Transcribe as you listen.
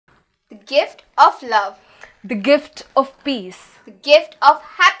gift of love, the gift of peace, the gift of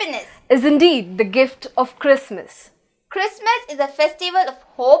happiness is indeed the gift of Christmas. Christmas is a festival of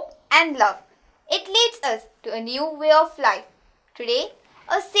hope and love. It leads us to a new way of life. Today,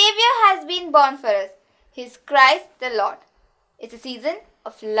 a Savior has been born for us. He is Christ the Lord. It's a season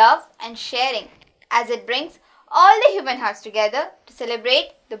of love and sharing as it brings all the human hearts together to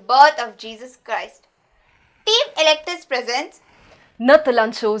celebrate the birth of Jesus Christ. Team Electus presents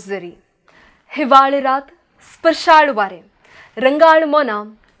Nathalanchyo Zari. हिवाळी रात स्पर्शाळ वारे रंगाळ मोना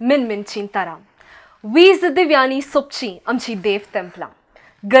मिनमिन चिंतारा वीज दिव्यांनी सोपची आमची देव तेंपला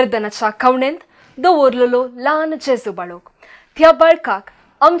गर्दनाच्या कवणेंत दवरलेलो ल्हान जेजू बाळोक त्या बाळकाक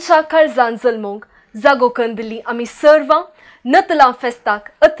आमच्या काळजान जल्मोंक जागो करून दिल्ली आमी सर्वां नतलां फेस्ताक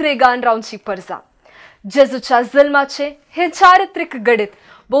अत्रेगान रावची परजा जेजूच्या जल्माचे हे चारित्रिक गडीत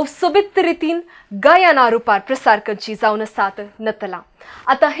बहु सोबीत रितीन गायना रुपार प्रसार करची जावन आसात नतलां.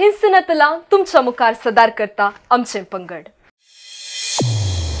 आता हिंस नतलां तुमच्या मुखार सदार करता आमचे पंगड.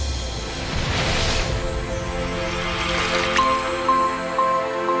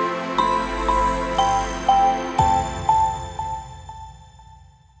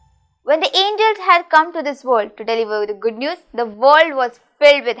 When the angels had come to this world to deliver the good news, the world was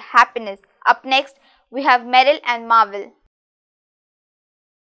filled with happiness. Up next, we have Meryl and Marvel.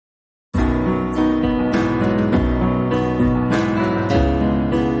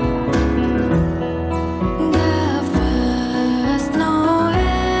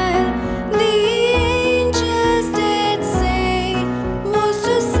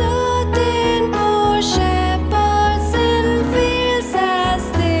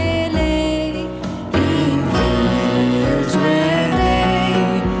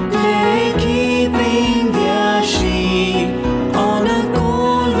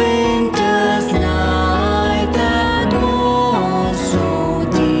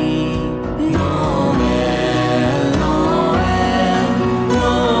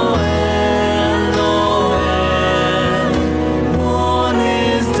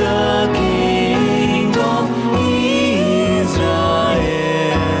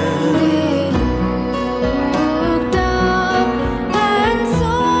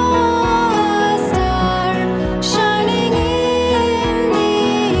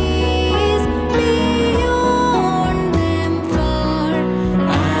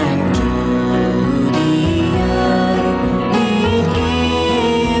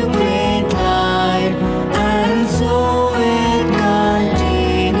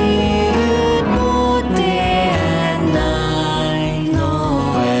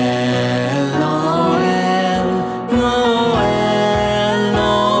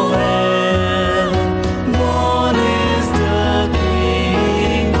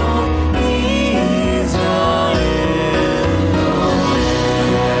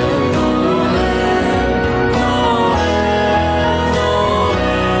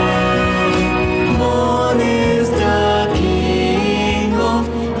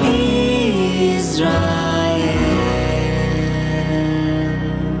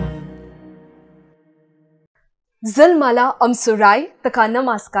 जल्माला आमचो राय तका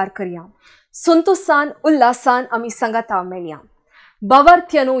नमस्कार करया संतोषान उल्हासान आमी सांगाता मेळया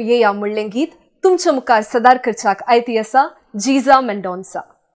बावार्थ्यानो येया म्हणलें गीत तुमच्या मुखार सदार करच्याक आयती आसा जीजा मेंडोन्सा.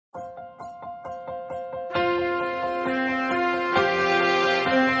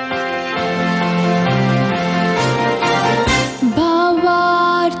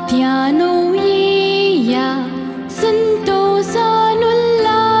 बावार्थ्यानो येया संतोषान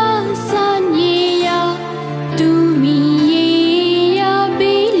उल्हासान येया तुम्ही येया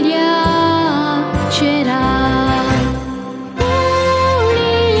बेल्या शरा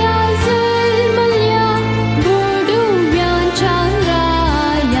पुण्या जल्मल्या बोडव्यांच्या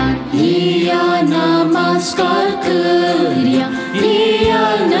राया येया नमस्कार करया येया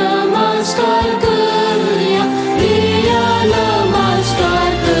नमस्कार करया येया नमस्कार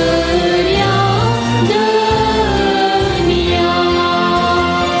करया दनिया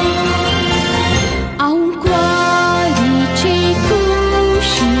औंक्वारीचे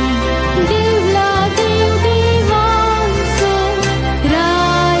कुशी देवला देव देवांचो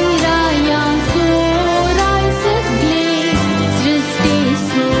राय रायांचो राय सगळे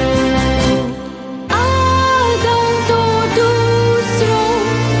सृष्टीचो आदम तो दुसरो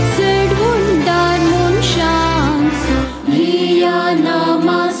चढ हुंडा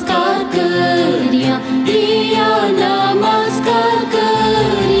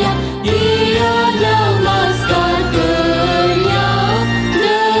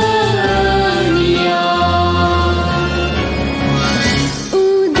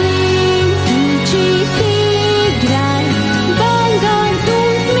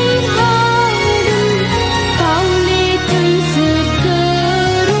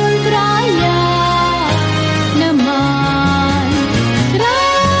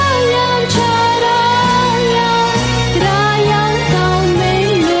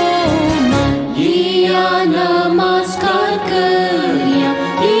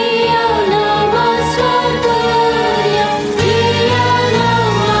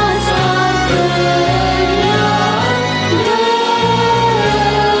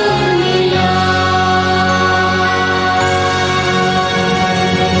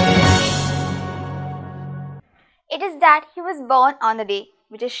was born on the day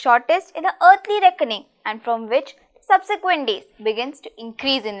which is shortest in the earthly reckoning and from which subsequent days begins to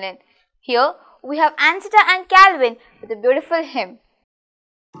increase in length. Here we have Ancita and Calvin with a beautiful hymn.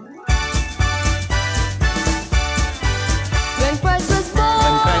 When Christ was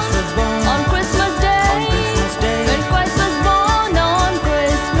born, on Christmas Day, when Christ was born on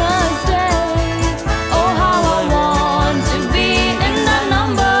Christmas Day, oh how I want to be in that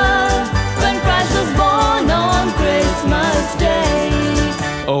number, when Christ was born on Christmas Day.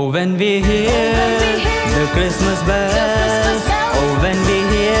 Oh, when we hear the Christmas bells, oh, when we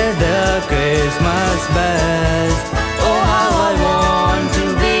hear the Christmas bells, oh, how I want to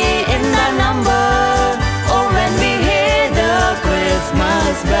be in that number, oh, when we hear the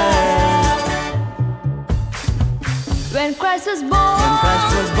Christmas bells. When Christ was born,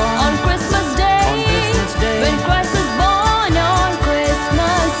 on Christmas Day, when Christ was born on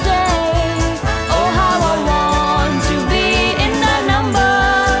Christmas Day, oh how I want to be in that number,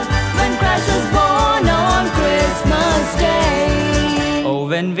 when Christ was born on Christmas Day. Oh,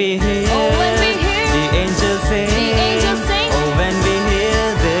 when we hear, the angels sing, oh, when we hear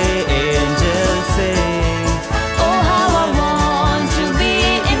the angels sing, oh how I want to be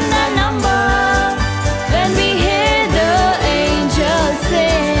in that number, when we hear the angels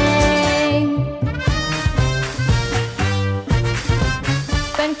sing.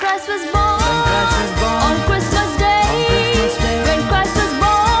 When Christ was born, on Christmas Day, when Christ was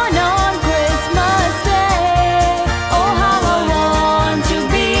born on Christmas Day, oh how I want to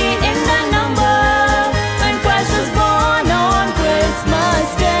be in that number, when Christ was born on Christmas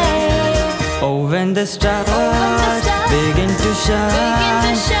Day. oh, when the stars begin to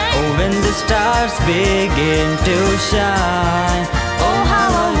shine, oh, when the stars begin to shine, Oh how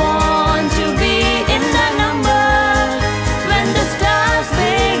I want to be in that number, when the stars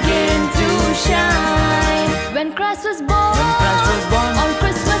begin to shine. When Christ was born, on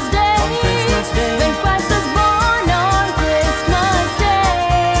Christmas Day, when Christ was born on Christmas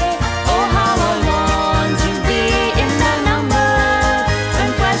Day, oh how I want to be in that number, when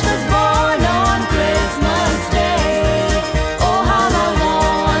Christ was born on Christmas Day, oh how I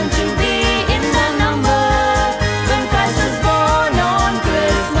want to be in that number, when Christ was born on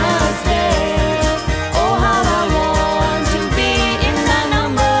Christmas Day, oh how I want to be in that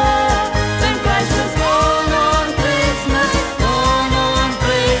number, when Christ was born on Christmas, born on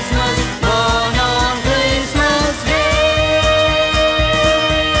Christmas, born on Christmas Day.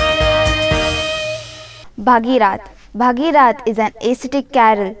 Bhagirath. Bhagirath is an ascetic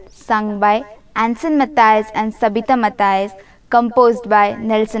carol sung by Anson Matthias and Sabita Matthias, composed by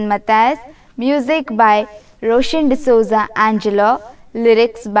Nelson Matthias, music by Roshan D'Souza Angelo,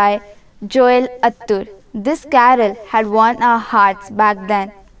 lyrics by Joel Attur. This carol had won our hearts back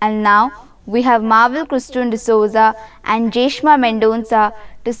then, and now we have Marvel Christon D'Souza and Jeshma Mendonsa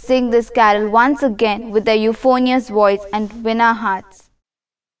to sing this carol once again with their euphonious voice and win our hearts.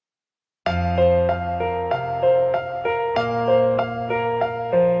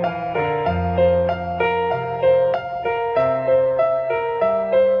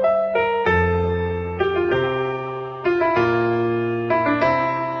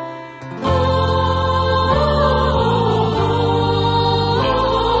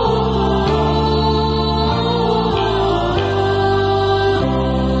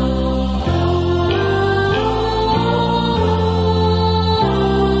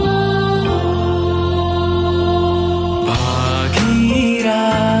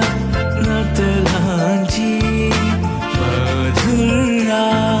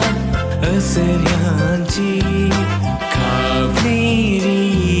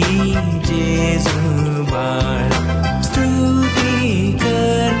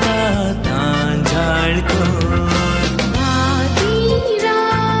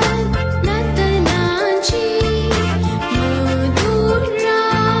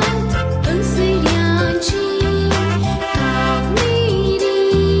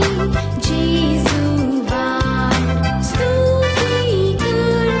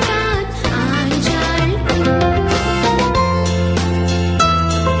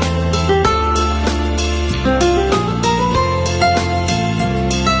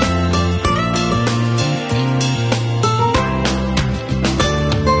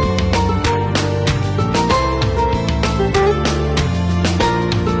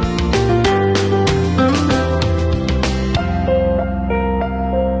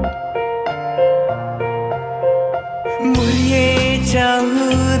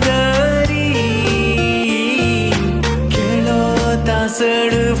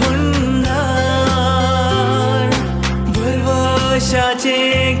 आकाशाचे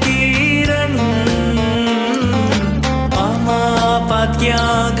किरण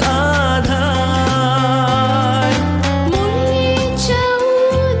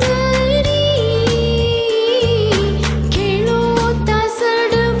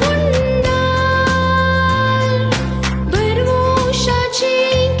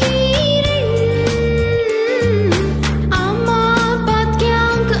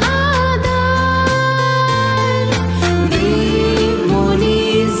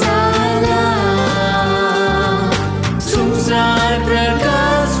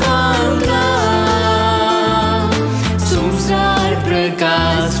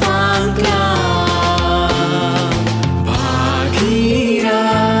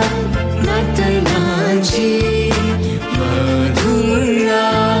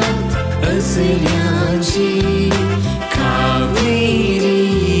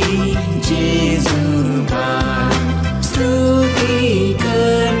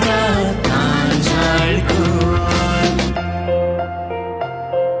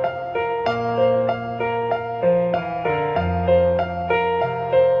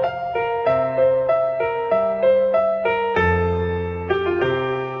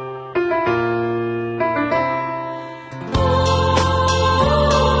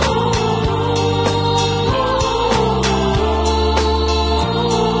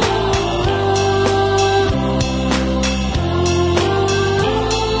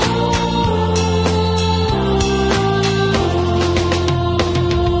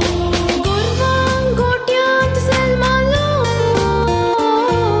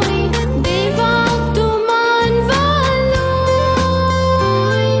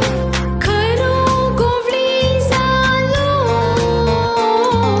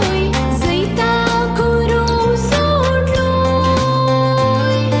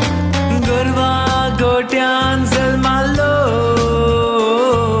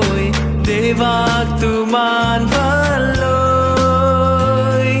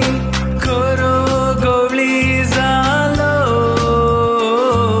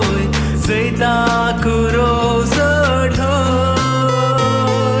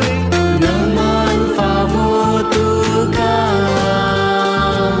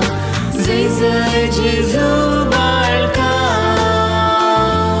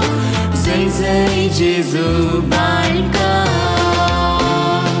आजै जेजु बालका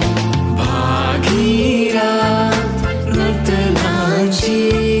भागीरथ नतलांची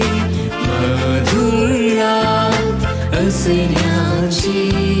मधुरात असण्याची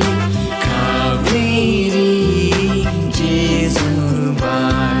कावेरी जेजु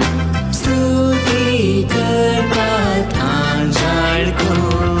बाल स्तुती करतात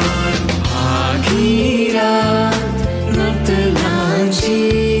आंजाळखोर भागीरथ नतलांची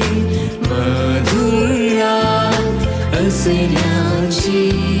मधुरात असण्याची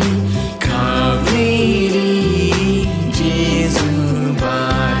कावेरी जेजु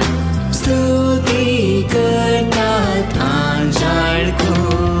बाल स्तुती करतात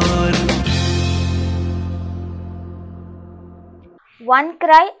आंजाळखोर. One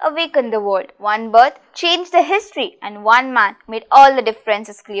cry awakened the world, one birth changed the history, and one man made all the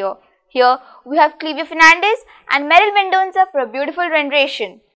differences clear. Here we have Clivio Fernandes and Meryl Mendonsa for a beautiful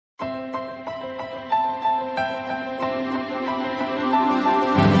rendition.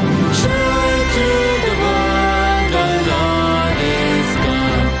 Joy to the world, the Lord is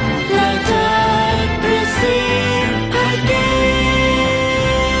come. Let earth receive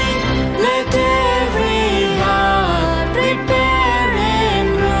again. Let every heart prepare in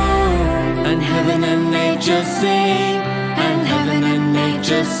room. And heaven and nature sing, and heaven and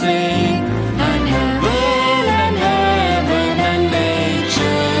nature sing, and heaven and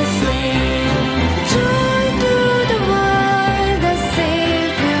nature sing. Joy to the world, the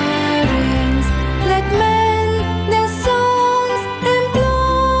Savior reigns. Let men their songs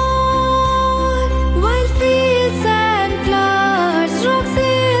employ. While fields and flowers, rocks,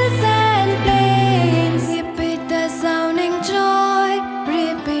 hills and plains, repeat the sounding joy,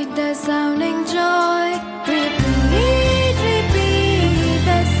 repeat the sounding joy, repeat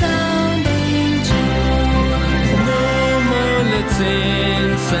the sounding joy. No more let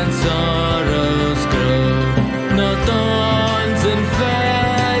sins and sorrows grow, no thorns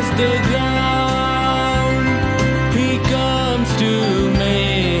infest the ground. He comes to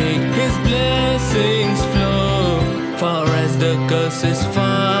make His blessings flow. Far as the curse is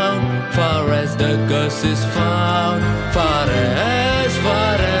found, far as the curse is found, far as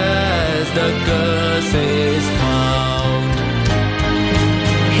the curse is found.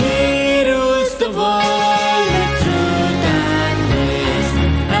 He rules the world with truth and grace,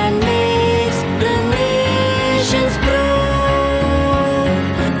 and makes the nations proud.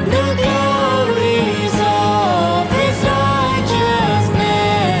 The glories of His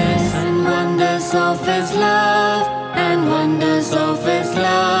righteousness, and wonders of His love, and wonders of His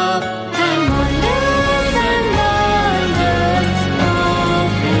love, and wonders of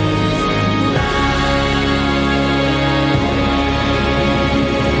His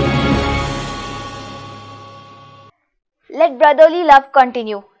Let brotherly love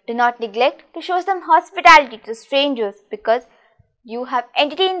continue. Do not neglect to show some hospitality to strangers, because you have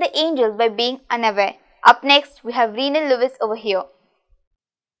entertained the angels by being unaware. Up next, we have Reenal Lewis over here.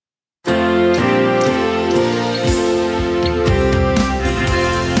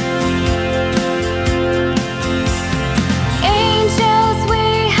 Angels we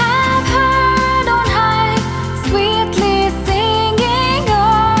have heard on high, sweetly singing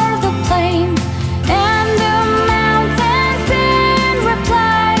o'er the plains, and the mountains in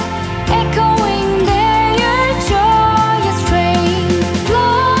reply, echoing their joyous strain.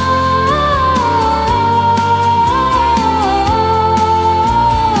 Lord,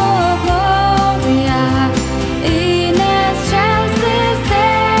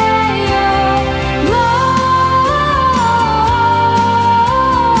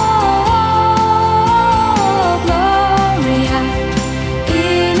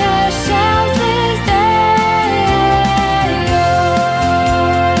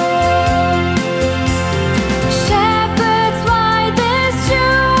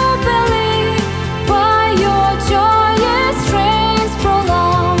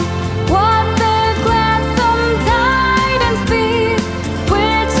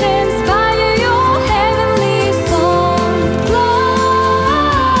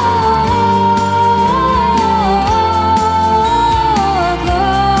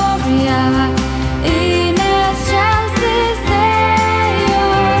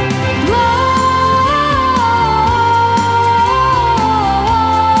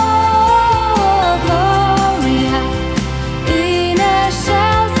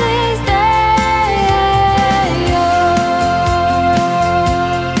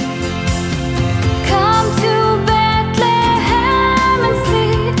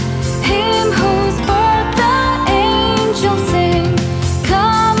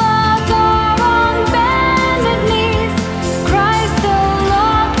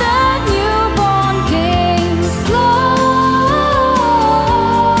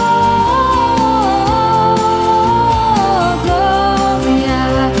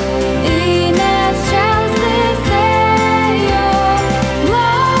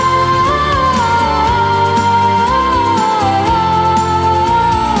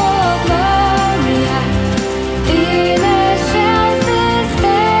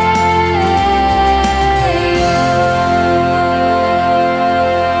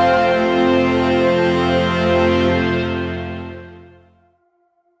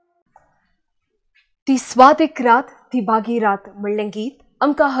 स्वादिक रात ती बागी रात म्हणलें गीत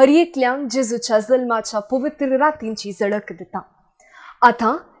आमकां हर एकल्यांक जेजूच्या जल्माच्या पवित्र रातींची झळक दिता.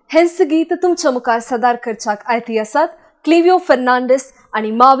 आतां हेंच गीत तुमच्या मुखार सादर करच्याक आयती आसात क्लिवियो फर्नांडीस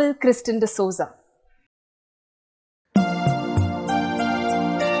आनी मावेल क्रिस्टन डिसोजा.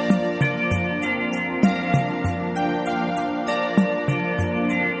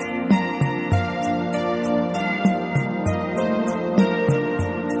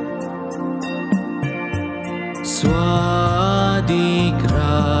 स्वादिक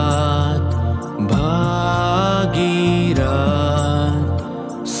रात भागी रात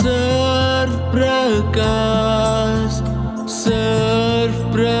सर्व प्रकाश सर्व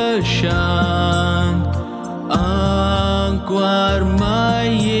प्रशांत आंकवार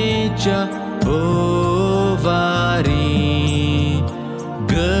मायेच्या ओवारी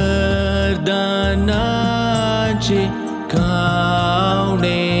गर्दनाचे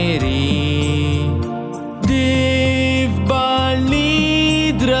कावणेरी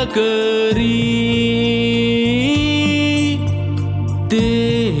करी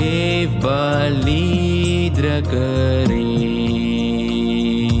देव बलिद्र करी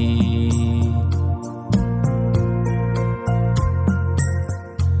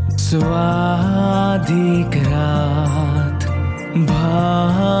स्वादिक रात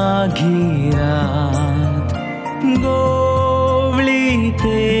भागी रात गोवळी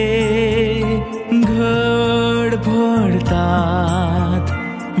ते घड भरतात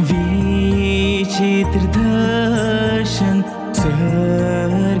विचित्र दर्शन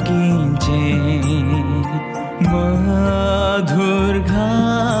सर्गींचे मधुर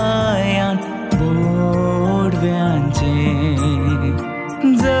गायन बोडव्यांचे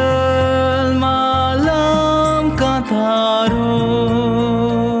जल्मालाम कांतारोक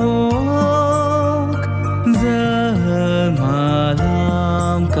जल्मालाम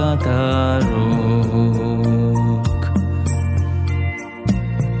कांतारोक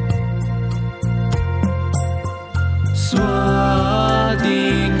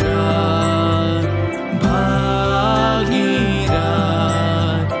स्वादिक रात भागी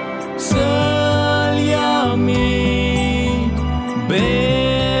रात सल्यामी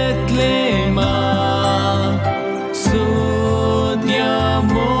बेतलेमा सोद्या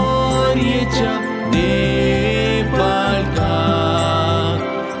मोर्येच्या देवालका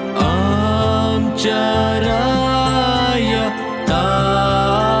आमच्या राय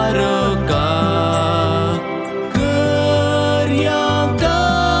तारका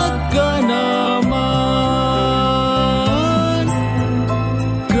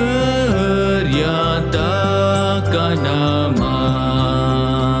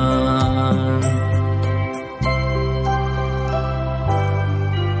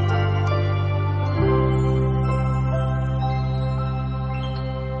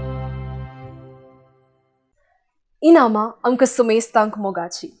इनामां आमकां सुमेस्तांक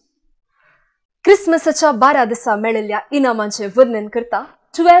मोगाची. क्रिसमसाच्या 12 दिसा मेळिल्ल्या इनामांचें वर्णन करता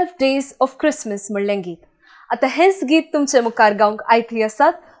 12 Days of Christmas म्हणलें गीत. आतां हेंच गीत तुमचे मुखार गावंक आयती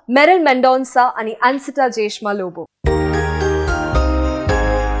आसात मेरिल मेंडोन्सा आनी आंसिटा जेशमा Lobo.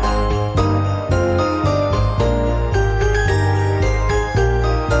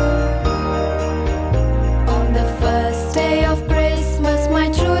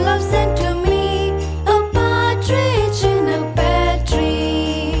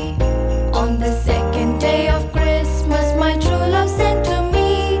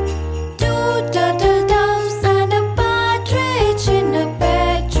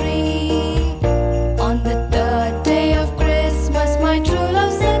 Day of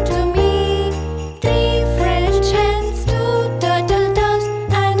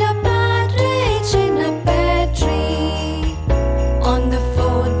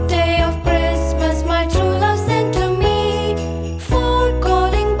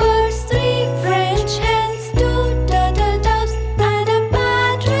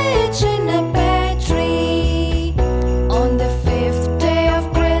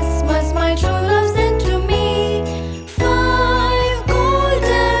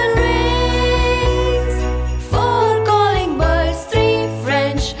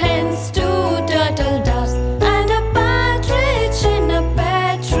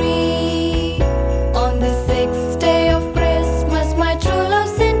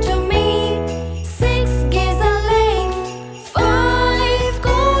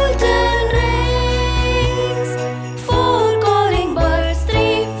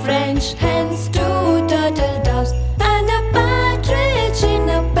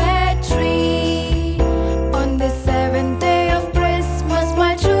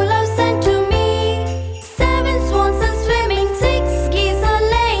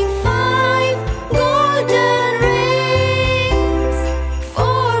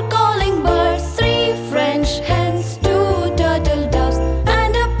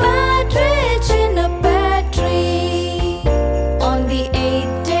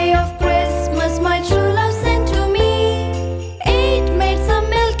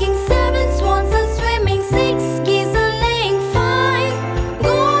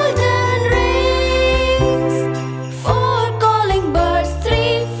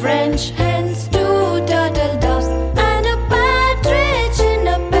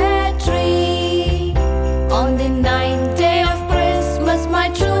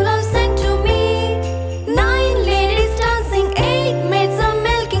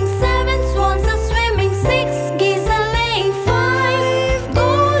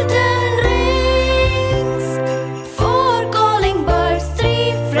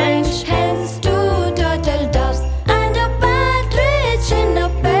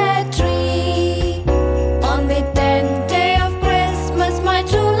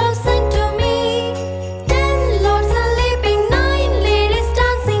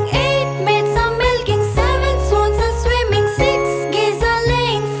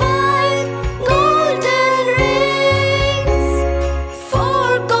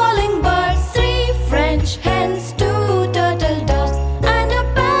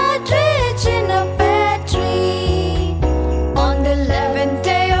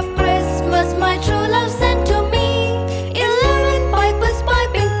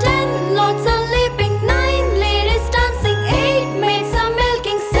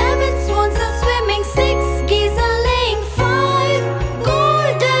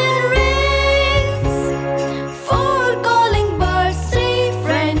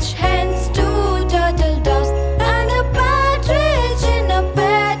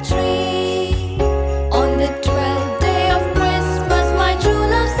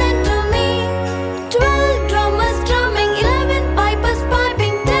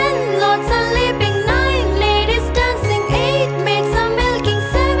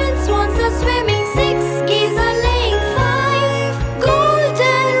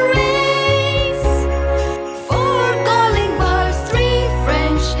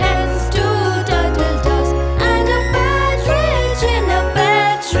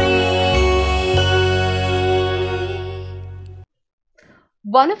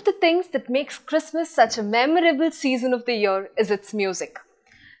One of the things that makes Christmas such a memorable season of the year is its music.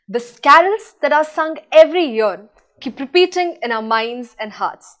 The carols that are sung every year keep repeating in our minds and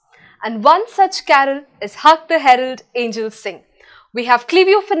hearts. And one such carol is Hark the Herald Angels Sing. We have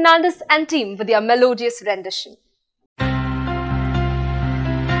Clivio Fernandes and team with their melodious rendition.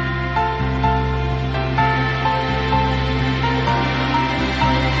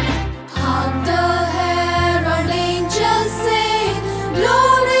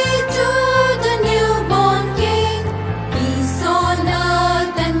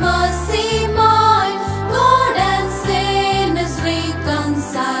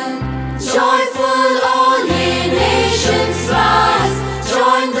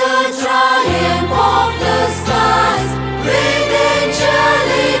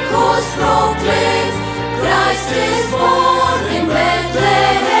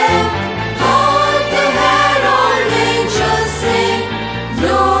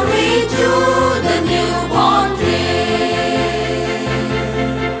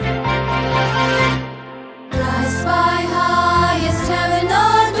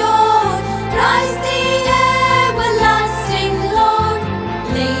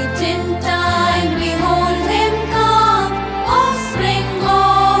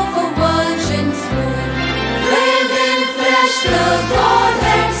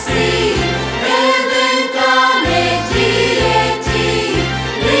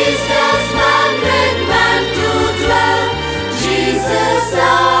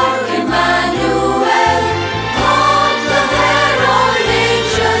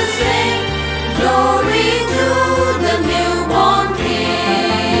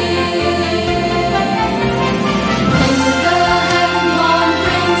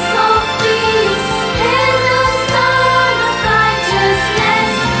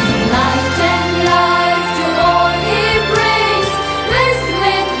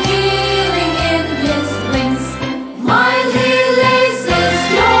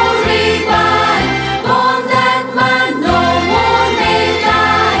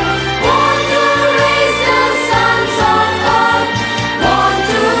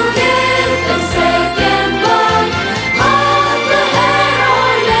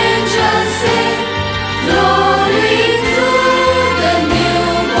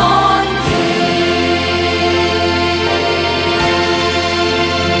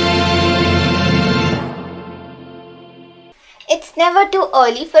 Never too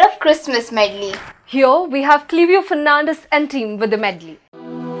early for a Christmas medley. Here we have Clivio Fernandes and team with the medley.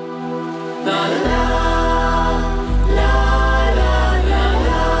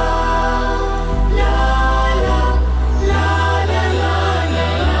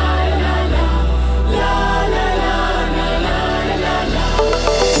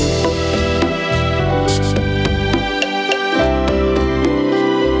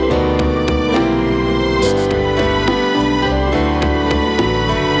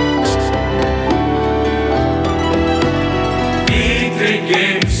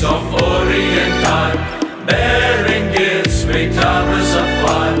 Of Oriental, bearing gifts, great towers of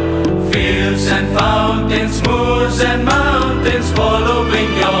fire, fields and fountains, moors and mountains,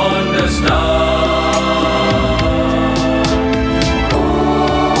 following yonder star.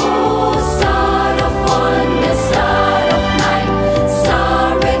 Oh, star of wonder, star of night,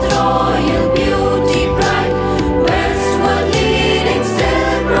 star with royal beauty bright, westward leading,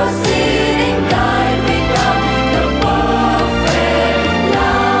 still proceeding, guide me down the perfect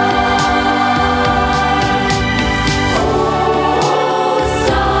line.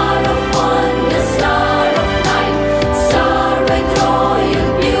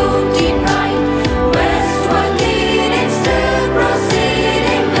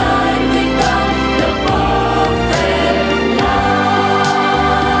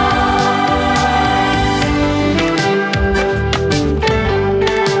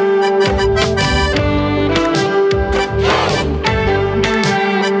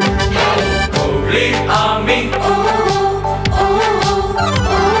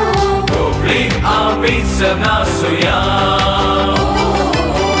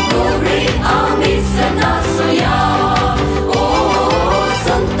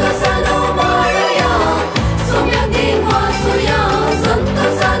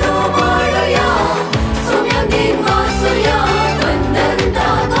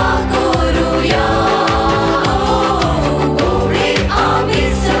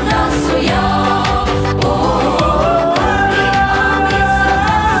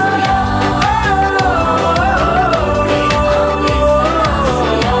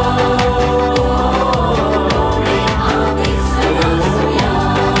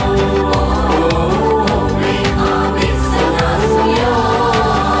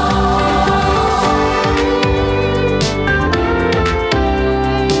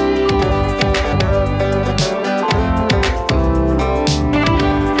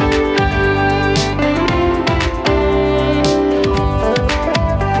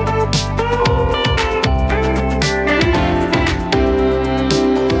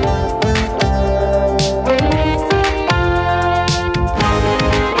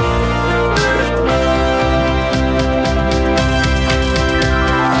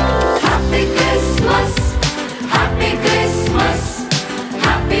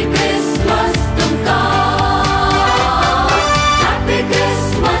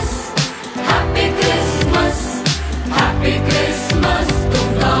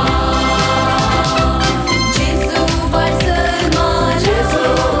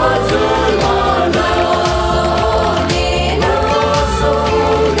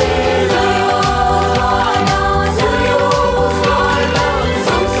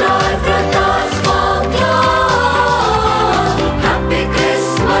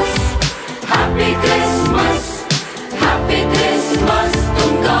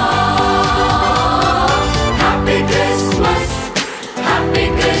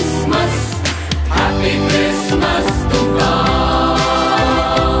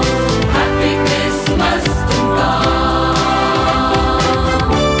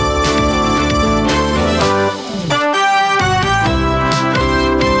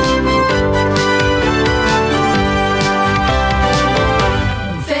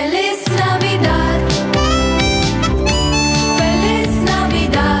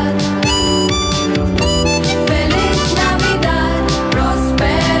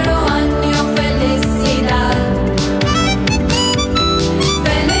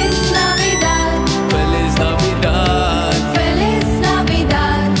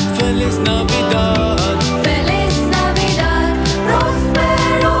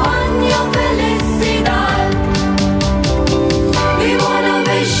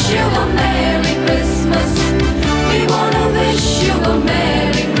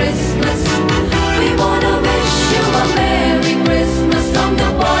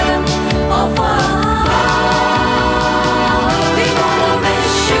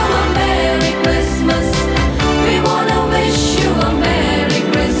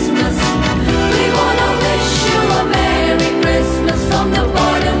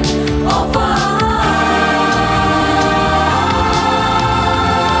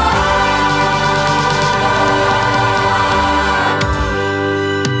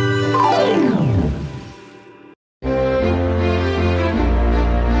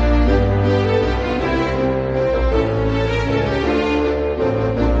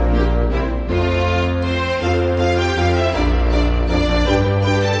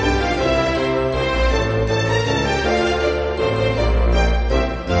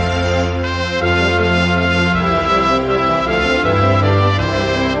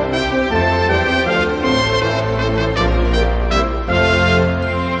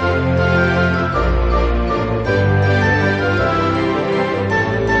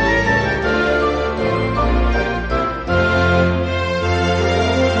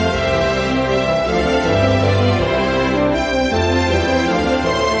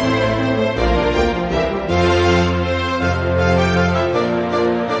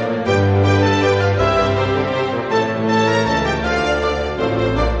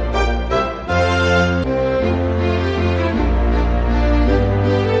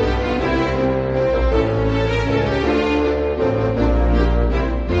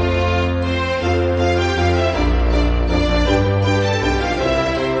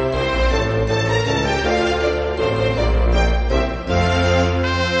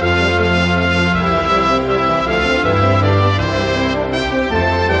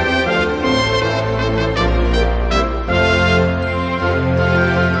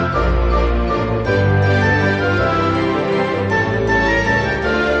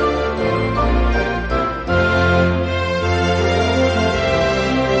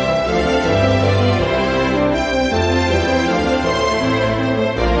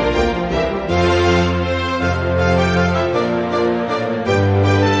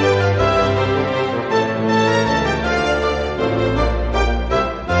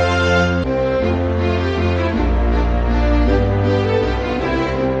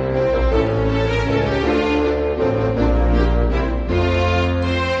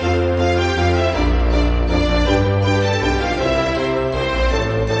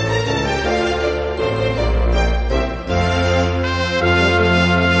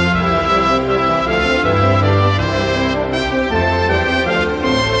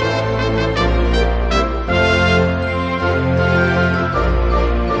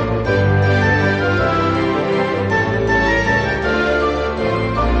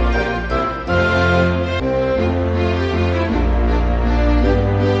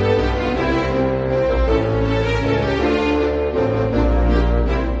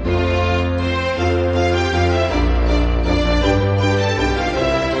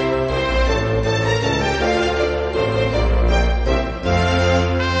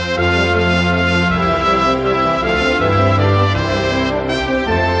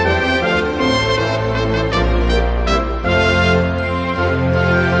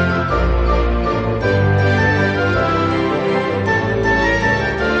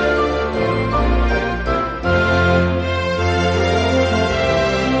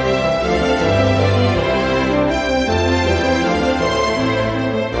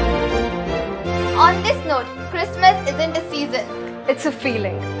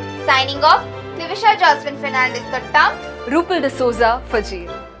 Signing off, Clivisha Joswin Fernandes Tottam. Rupal D'souza Fajir.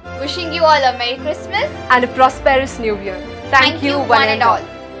 Wishing you all a Merry Christmas And a prosperous New Year. Thank you one and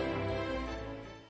all.